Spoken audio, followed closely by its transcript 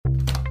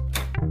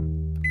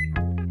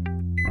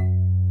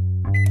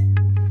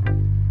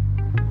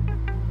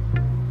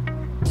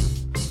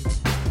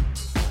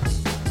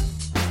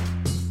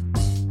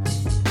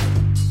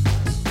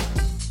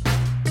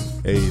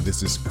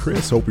this is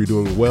Chris. Hope you're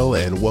doing well,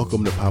 and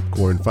welcome to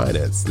Popcorn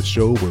Finance, the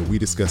show where we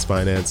discuss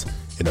finance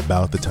in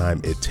about the time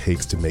it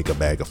takes to make a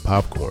bag of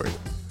popcorn.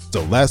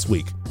 So last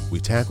week, we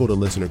tackled a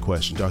listener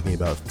question talking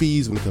about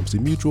fees when it comes to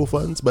mutual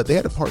funds, but they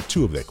had a part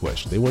two of that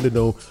question. They wanted to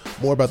know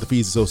more about the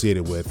fees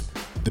associated with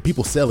the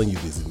people selling you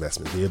these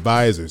investments, the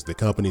advisors, the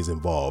companies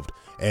involved.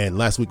 And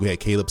last week we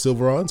had Caleb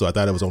Silver on, so I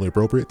thought it was only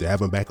appropriate to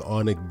have him back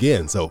on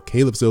again. So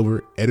Caleb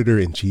Silver,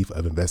 editor-in-chief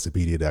of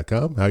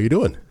Investopedia.com. How are you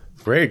doing?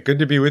 Great. Good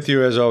to be with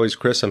you as always,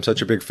 Chris. I'm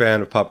such a big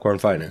fan of Popcorn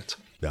Finance.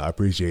 No, I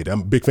appreciate it. I'm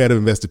a big fan of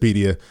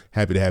Investopedia.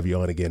 Happy to have you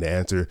on again to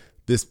answer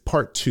this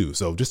part two.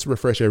 So just to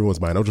refresh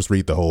everyone's mind, I'll just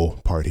read the whole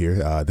part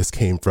here. This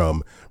came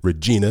from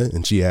Regina,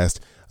 and she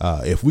asked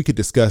if we could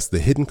discuss the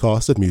hidden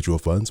costs of mutual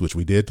funds, which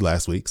we did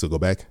last week. So go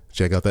back,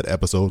 check out that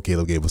episode.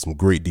 Caleb gave us some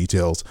great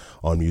details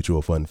on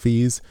mutual fund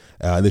fees.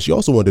 And then she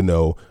also wanted to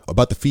know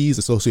about the fees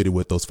associated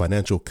with those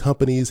financial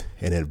companies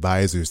and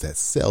advisors that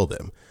sell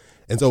them.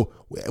 And so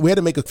we had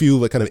to make a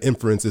few kind of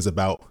inferences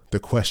about the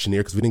question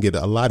here because we didn't get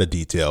a lot of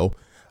detail.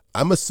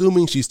 I'm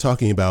assuming she's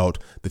talking about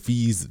the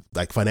fees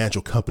like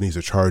financial companies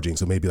are charging.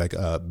 So maybe like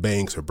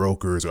banks or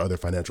brokers or other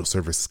financial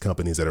services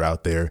companies that are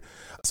out there.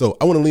 So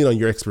I want to lean on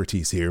your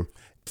expertise here.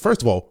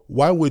 First of all,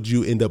 why would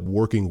you end up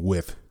working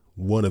with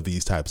one of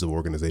these types of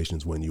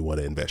organizations when you want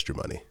to invest your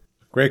money?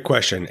 Great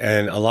question.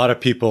 And a lot of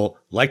people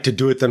like to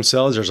do it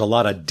themselves. There's a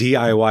lot of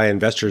DIY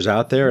investors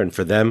out there. And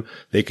for them,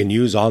 they can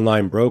use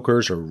online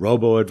brokers or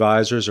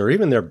robo-advisors, or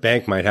even their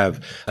bank might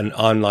have an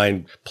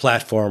online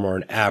platform or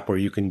an app where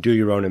you can do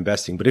your own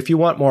investing. But if you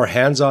want more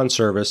hands-on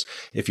service,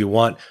 if you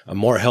want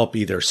more help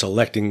either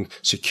selecting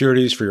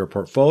securities for your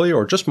portfolio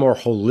or just more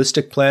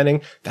holistic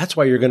planning, that's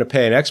why you're going to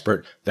pay an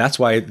expert. That's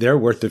why they're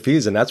worth the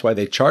fees, and that's why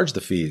they charge the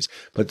fees.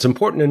 But it's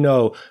important to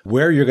know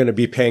where you're going to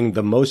be paying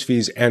the most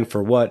fees and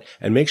for what,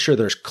 and make sure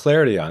there's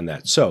clarity on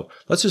that. So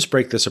let's just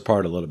break this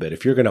apart a little bit.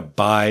 If you're going to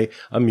buy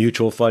a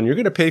mutual fund, you're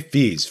going to pay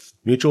fees.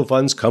 Mutual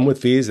funds come with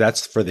fees.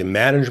 That's for the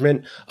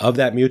management of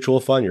that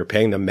mutual fund. You're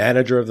paying the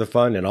manager of the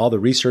fund and all the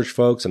research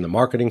folks and the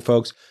marketing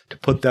folks to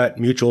put that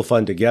mutual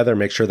fund together,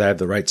 make sure they have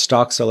the right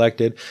stock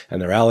selected and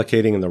they're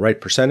allocating in the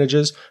right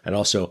percentages, and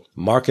also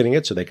marketing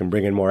it so they can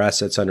bring in more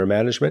assets under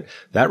management.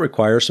 That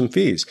requires some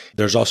fees.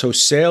 There's also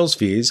sales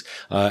fees,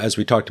 as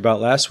we talked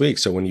about last week.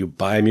 So when you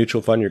buy a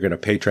mutual fund, you're going to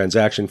pay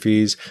transaction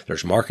fees.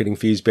 There's marketing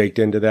fees baked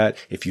into that.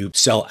 If you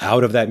sell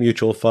out of that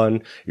mutual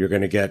fund, you're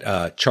going to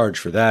get charged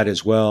for that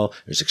as well.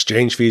 There's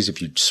exchange fees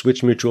if you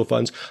switch mutual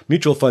funds.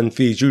 Mutual fund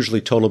fees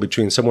usually total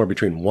somewhere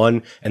between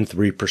 1% and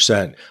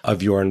 3%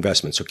 of your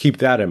investment. So keep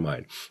that in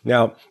mind.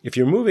 Now, if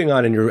you're moving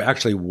on and you're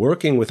actually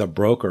working with a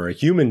broker, a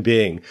human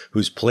being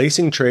who's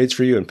placing trades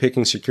for you and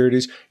picking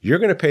securities, you're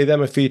going to pay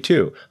them a fee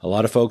too. A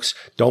lot of folks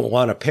don't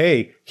want to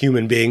pay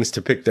human beings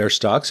to pick their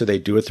stocks, so they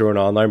do it through an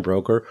online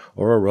broker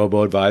or a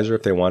robo-advisor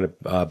if they want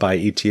to buy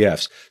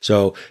ETFs.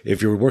 So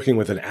if you're working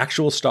with an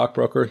actual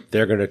stockbroker,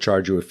 they're going to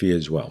charge you a fee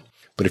as well.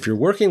 But if you're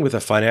working with a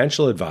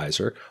financial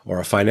advisor or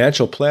a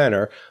financial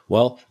planner,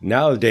 well,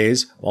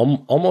 nowadays,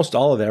 almost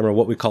all of them are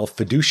what we call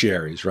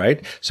fiduciaries,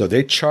 right? So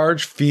they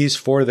charge fees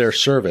for their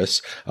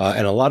service,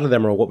 and a lot of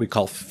them are what we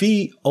call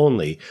fee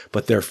only,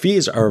 but their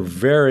fees are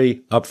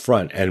very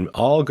upfront. And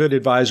all good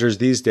advisors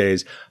these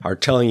days are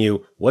telling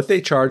you what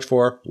they charge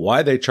for,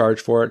 why they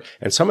charge for it,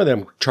 and some of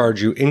them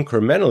charge you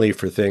incrementally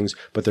for things,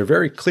 but they're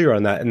very clear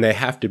on that, and they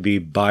have to be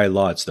by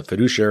law. It's the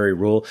fiduciary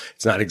rule.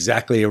 It's not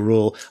exactly a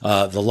rule,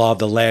 the law of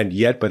the land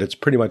yet, but it's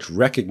pretty much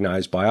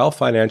recognized by all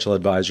financial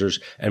advisors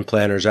and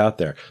planners out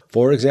there.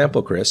 For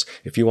example, Chris,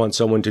 if you want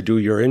someone to do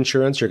your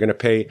insurance, you're going to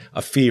pay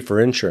a fee for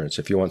insurance.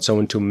 If you want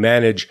someone to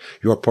manage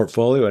your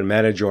portfolio and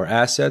manage your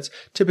assets,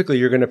 typically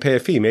you're going to pay a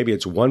fee. Maybe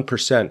it's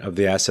 1% of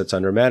the assets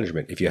under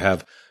management. If you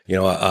have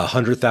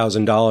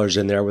 $100,000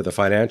 in there with a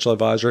financial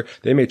advisor,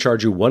 they may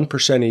charge you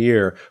 1% a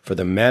year for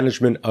the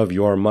management of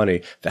your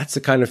money. That's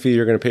the kind of fee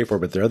you're going to pay for,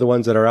 but they're the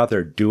ones that are out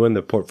there doing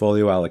the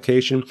portfolio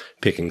allocation,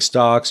 picking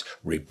stocks,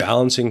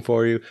 rebalancing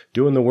for you,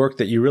 doing the work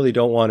that you really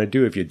don't want to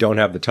do if you don't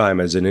have the time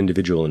as an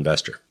individual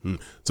investor.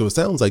 So it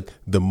sounds like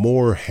the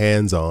more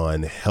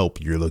hands-on help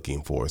you're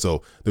looking for.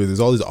 So there's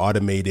all these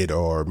automated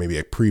or maybe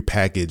a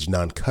prepackaged,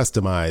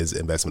 non-customized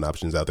investment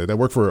options out there that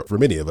work for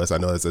many of us. I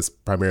know that's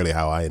primarily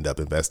how I end up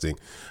investing.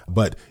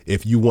 But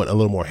if you want a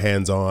little more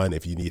hands-on,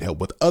 if you need help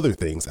with other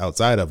things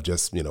outside of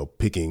just,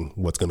 picking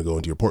what's going to go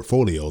into your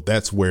portfolio,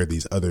 that's where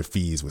these other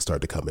fees would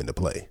start to come into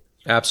play.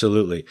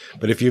 Absolutely.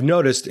 But if you've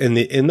noticed in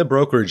the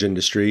brokerage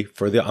industry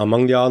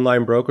among the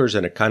online brokers,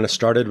 and it kind of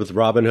started with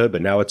Robinhood,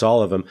 but now it's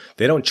all of them,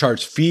 they don't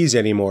charge fees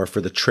anymore for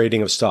the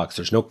trading of stocks.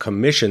 There's no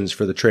commissions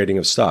for the trading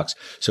of stocks.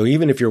 So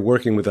even if you're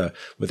working with a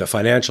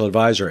financial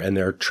advisor and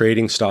they're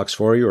trading stocks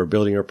for you or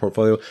building your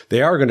portfolio,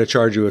 they are going to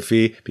charge you a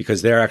fee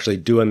because they're actually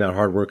doing that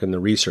hard work and the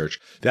research.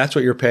 That's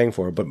what you're paying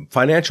for. But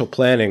financial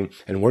planning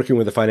and working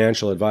with a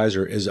financial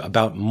advisor is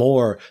about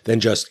more than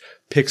just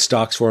pick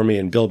stocks for me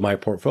and build my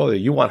portfolio.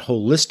 You want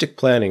holistic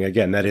planning.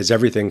 Again, that is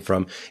everything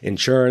from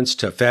insurance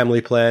to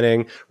family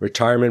planning,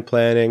 retirement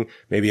planning,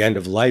 maybe end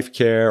of life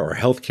care or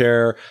health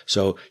care.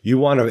 So you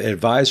want an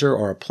advisor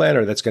or a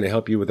planner that's going to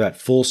help you with that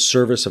full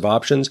service of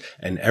options.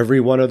 And every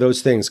one of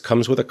those things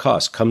comes with a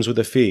cost, comes with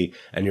a fee.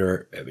 And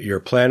your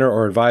planner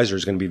or advisor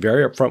is going to be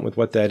very upfront with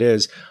what that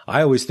is.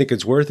 I always think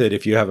it's worth it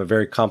if you have a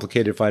very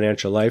complicated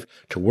financial life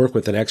to work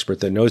with an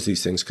expert that knows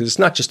these things. Because it's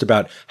not just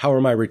about how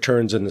are my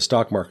returns in the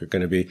stock market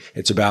going to be.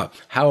 It's about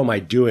how am I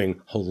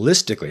doing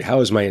holistically? How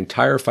is my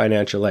entire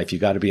financial life? You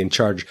got to be in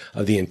charge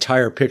of the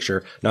entire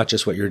picture, not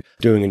just what you're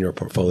doing in your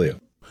portfolio.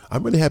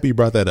 I'm really happy you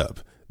brought that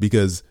up,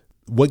 because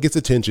what gets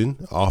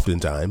attention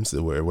oftentimes,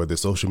 whether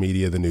social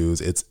media, the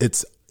news,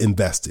 it's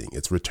investing,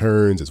 it's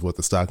returns, it's what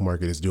the stock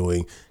market is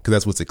doing, because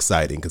that's what's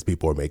exciting, because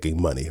people are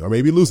making money or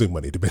maybe losing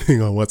money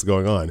depending on what's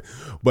going on.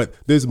 But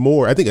there's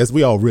more, I think, as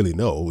we all really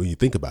know, when you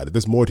think about it,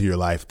 there's more to your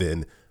life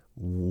than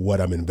what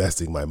I'm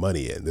investing my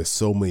money in. There's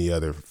so many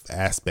other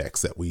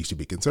aspects that we should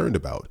be concerned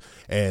about.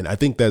 And I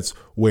think that's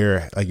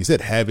where, like you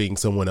said, having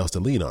someone else to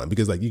lean on,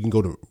 because like you can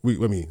go to,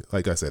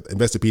 like I said,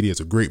 Investopedia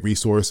is a great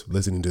resource.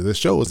 Listening to this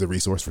show is a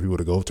resource for people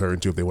to go turn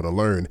to if they want to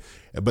learn.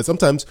 But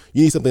sometimes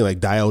you need something like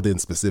dialed in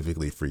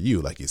specifically for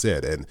you, like you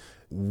said. And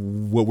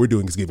what we're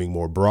doing is giving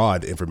more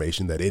broad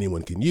information that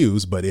anyone can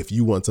use. But if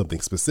you want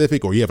something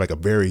specific, or you have like a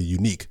very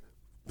unique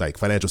like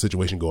financial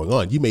situation going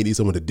on, you may need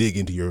someone to dig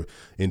into your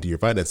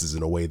finances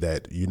in a way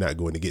that you're not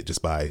going to get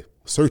just by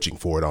searching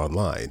for it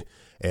online.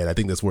 And I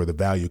think that's where the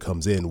value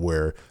comes in,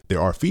 where there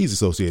are fees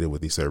associated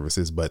with these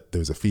services, but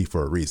there's a fee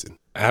for a reason.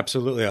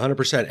 Absolutely,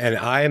 100%. And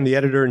I am the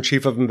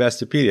editor-in-chief of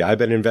Investopedia. I've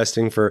been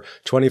investing for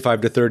 25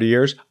 to 30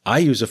 years. I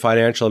use a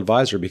financial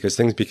advisor because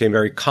things became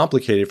very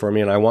complicated for me,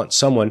 and I want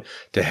someone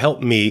to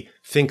help me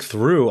think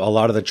through a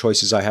lot of the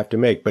choices I have to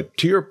make. But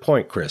to your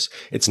point, Chris,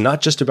 it's not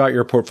just about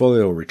your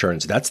portfolio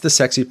returns. That's the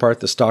sexy part.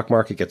 The stock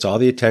market gets all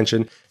the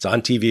attention. It's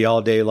on TV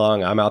all day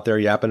long. I'm out there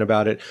yapping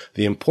about it.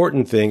 The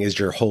important thing is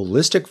your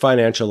holistic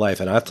financial life.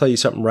 And I'll tell you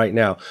something right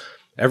now.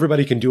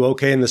 Everybody can do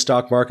okay in the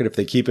stock market if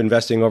they keep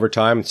investing over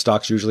time.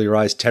 Stocks usually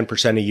rise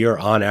 10% a year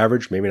on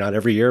average, maybe not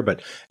every year,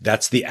 but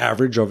that's the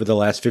average over the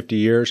last 50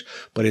 years.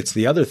 But it's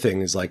the other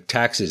things like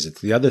taxes. It's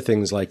the other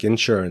things like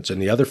insurance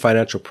and the other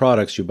financial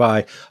products you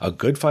buy. A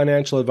good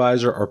financial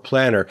advisor or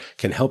planner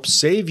can help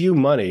save you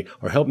money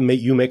or help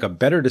you make a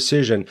better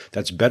decision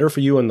that's better for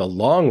you in the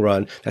long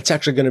run. That's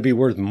actually going to be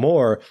worth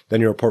more than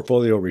your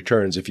portfolio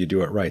returns if you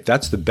do it right.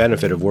 That's the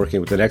benefit of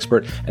working with an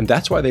expert, and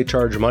that's why they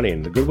charge money,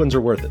 and the good ones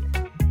are worth it.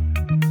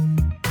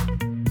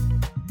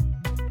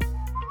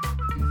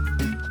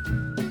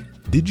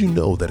 Did you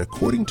know that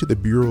according to the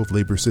Bureau of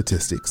Labor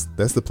Statistics,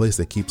 that's the place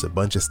that keeps a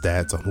bunch of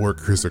stats on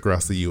workers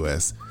across the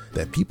U.S.,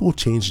 that people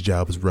change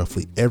jobs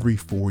roughly every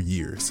 4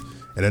 years?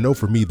 And I know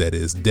for me that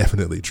is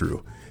definitely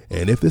true.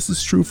 And if this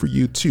is true for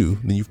you too,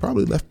 then you've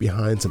probably left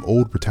behind some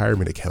old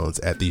retirement accounts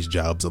at these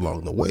jobs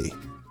along the way.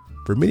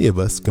 For many of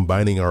us,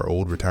 combining our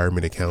old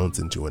retirement accounts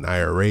into an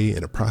IRA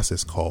in a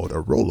process called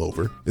a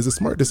rollover is a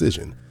smart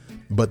decision.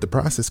 But the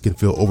process can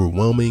feel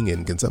overwhelming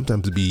and can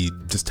sometimes be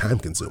just time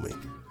consuming.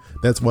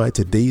 That's why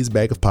today's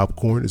bag of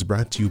popcorn is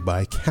brought to you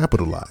by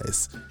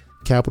Capitalize.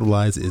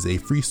 Capitalize is a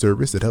free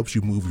service that helps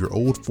you move your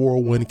old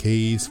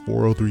 401ks,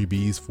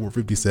 403bs,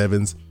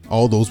 457s,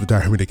 all those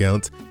retirement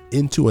accounts,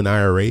 into an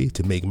IRA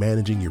to make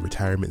managing your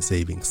retirement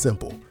savings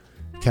simple.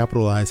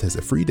 Capitalize has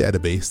a free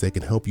database that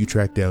can help you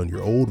track down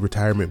your old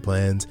retirement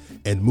plans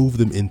and move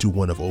them into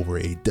one of over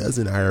a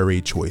dozen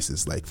IRA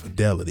choices like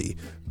Fidelity,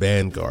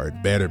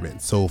 Vanguard, Betterment,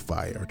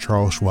 SoFi, or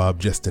Charles Schwab,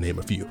 just to name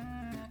a few.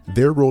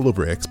 Their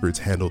rollover experts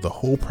handle the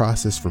whole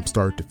process from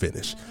start to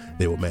finish.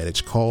 They will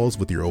manage calls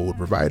with your old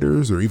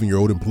providers or even your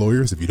old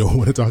employers if you don't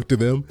want to talk to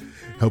them,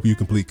 help you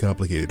complete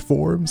complicated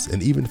forms,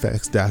 and even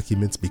fax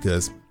documents,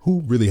 because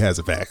who really has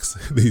a fax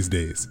these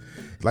days?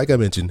 Like I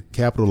mentioned,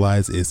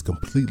 Capitalize is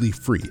completely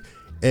free.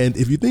 And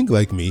if you think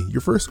like me,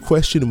 your first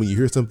question when you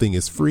hear something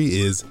is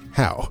free is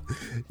how?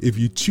 If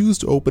you choose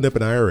to open up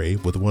an IRA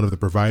with one of the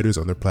providers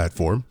on their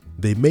platform,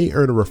 they may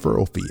earn a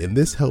referral fee, and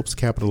this helps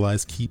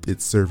Capitalize keep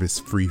its service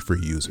free for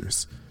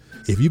users.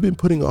 If you've been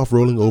putting off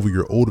rolling over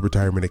your old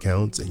retirement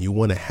accounts and you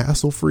want a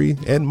hassle-free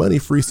and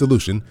money-free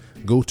solution,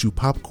 go to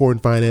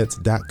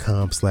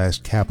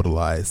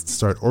popcornfinance.com/capitalize to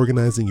start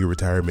organizing your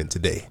retirement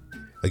today.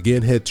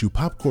 Again, head to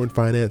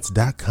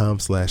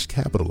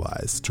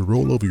popcornfinance.com/capitalize to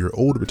roll over your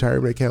old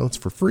retirement accounts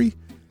for free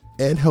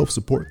and help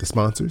support the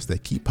sponsors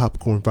that keep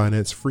Popcorn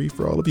Finance free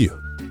for all of you.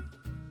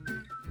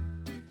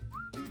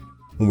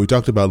 When we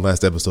talked about in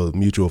last episode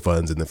mutual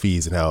funds and the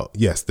fees and how,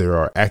 yes, there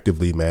are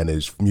actively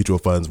managed mutual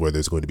funds where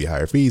there's going to be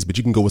higher fees, but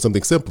you can go with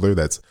something simpler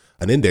that's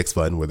an index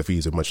fund where the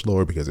fees are much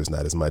lower because there's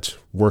not as much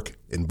work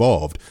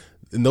involved.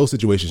 In those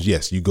situations,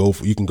 yes, you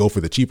can go for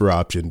the cheaper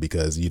option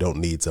because you don't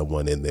need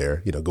someone in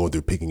there, going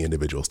through picking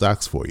individual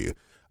stocks for you.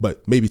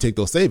 But maybe take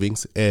those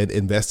savings and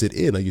invest it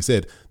in, like you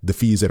said, the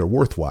fees that are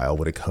worthwhile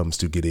when it comes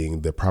to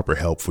getting the proper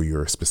help for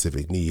your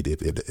specific need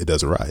if it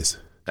does arise.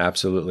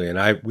 Absolutely.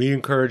 And we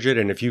encourage it.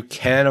 And if you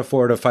can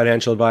afford a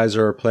financial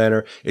advisor or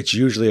planner, it's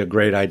usually a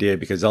great idea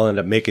because they'll end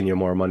up making you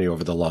more money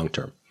over the long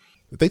term.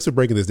 Thanks for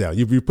breaking this down.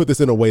 You put this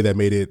in a way that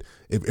made it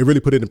really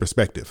put it in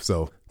perspective.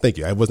 So thank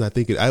you. I was not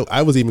thinking,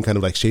 I was even kind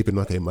of like shaping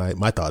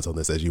my thoughts on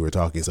this as you were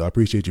talking. So I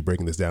appreciate you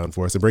breaking this down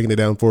for us and breaking it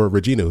down for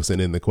Regina who sent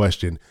in the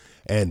question.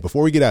 And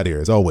before we get out of here,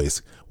 as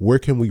always, where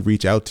can we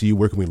reach out to you?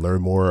 Where can we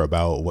learn more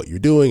about what you're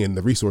doing and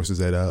the resources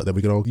that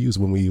we can all use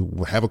when we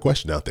have a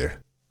question out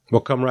there? Well,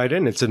 come right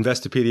in. It's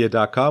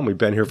Investopedia.com. We've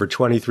been here for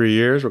 23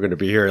 years. We're going to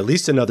be here at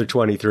least another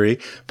 23,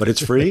 but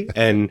it's free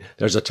and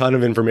there's a ton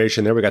of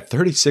information there. We got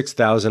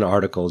 36,000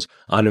 articles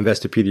on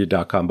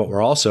Investopedia.com, but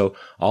we're also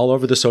all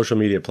over the social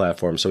media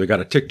platforms. So we got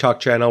a TikTok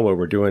channel where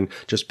we're doing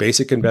just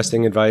basic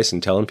investing advice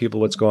and telling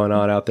people what's going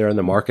on out there in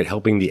the market,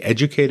 helping the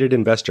educated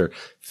investor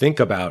think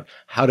about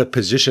how to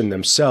position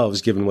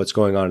themselves given what's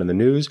going on in the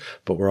news.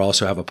 But we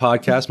also have a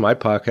podcast, my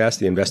podcast,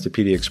 the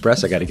Investopedia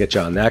Express. I got to get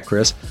you on that,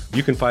 Chris.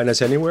 You can find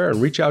us anywhere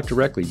and reach out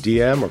directly,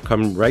 DM or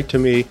come right to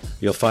me.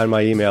 You'll find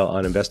my email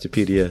on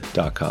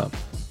Investopedia.com.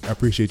 I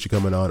appreciate you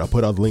coming on. I'll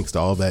put all the links to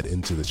all that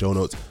into the show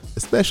notes,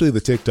 especially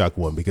the TikTok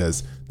one,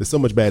 because there's so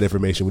much bad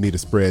information. We need to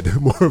spread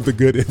more of the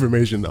good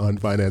information on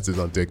finances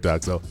on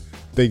TikTok. So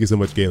thank you so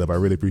much, Caleb. I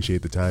really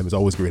appreciate the time. It's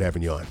always great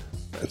having you on.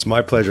 It's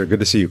my pleasure.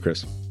 Good to see you,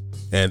 Chris.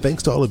 And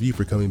thanks to all of you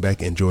for coming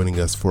back and joining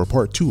us for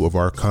part 2 of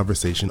our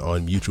conversation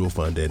on mutual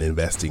fund and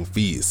investing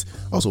fees.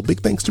 Also, big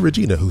thanks to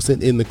Regina, who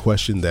sent in the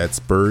question that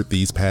spurred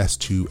these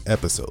past 2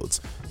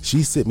 episodes.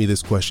 She sent me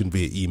this question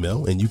via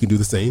email, and you can do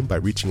the same by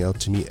reaching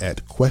out to me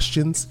at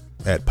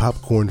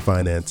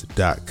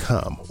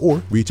questions@popcornfinance.com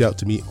or reach out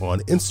to me on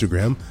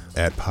Instagram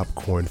at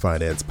Popcorn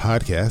Finance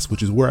Podcast,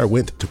 which is where I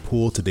went to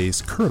pull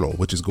today's kernel,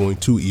 which is going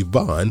to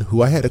Yvonne,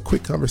 who I had a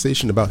quick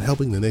conversation about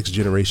helping the next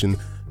generation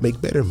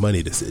make better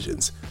money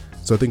decisions.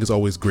 So I think it's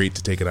always great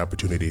to take an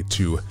opportunity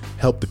to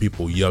help the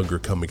people younger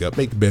coming up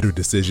make better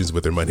decisions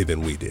with their money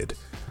than we did.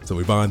 So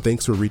Yvonne,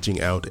 thanks for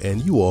reaching out,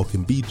 and you all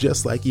can be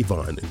just like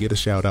Yvonne and get a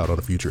shout out on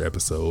a future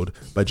episode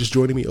by just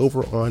joining me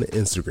over on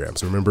Instagram.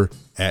 So remember,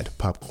 at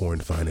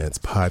Popcorn Finance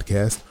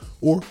Podcast,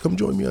 or come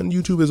join me on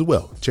YouTube as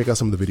well. Check out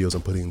some of the videos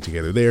I'm putting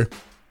together there.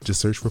 Just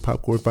search for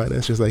Popcorn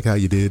Finance, just like how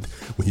you did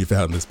when you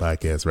found this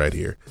podcast right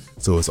here.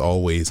 So as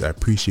always, I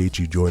appreciate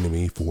you joining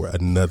me for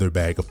another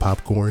bag of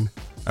popcorn.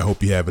 I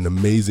hope you have an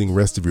amazing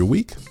rest of your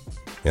week,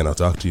 and I'll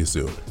talk to you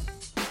soon.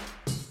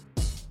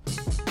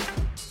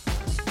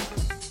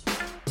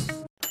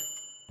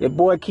 Yeah,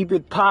 boy, keep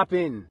it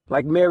poppin'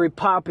 like Mary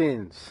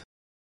Poppins.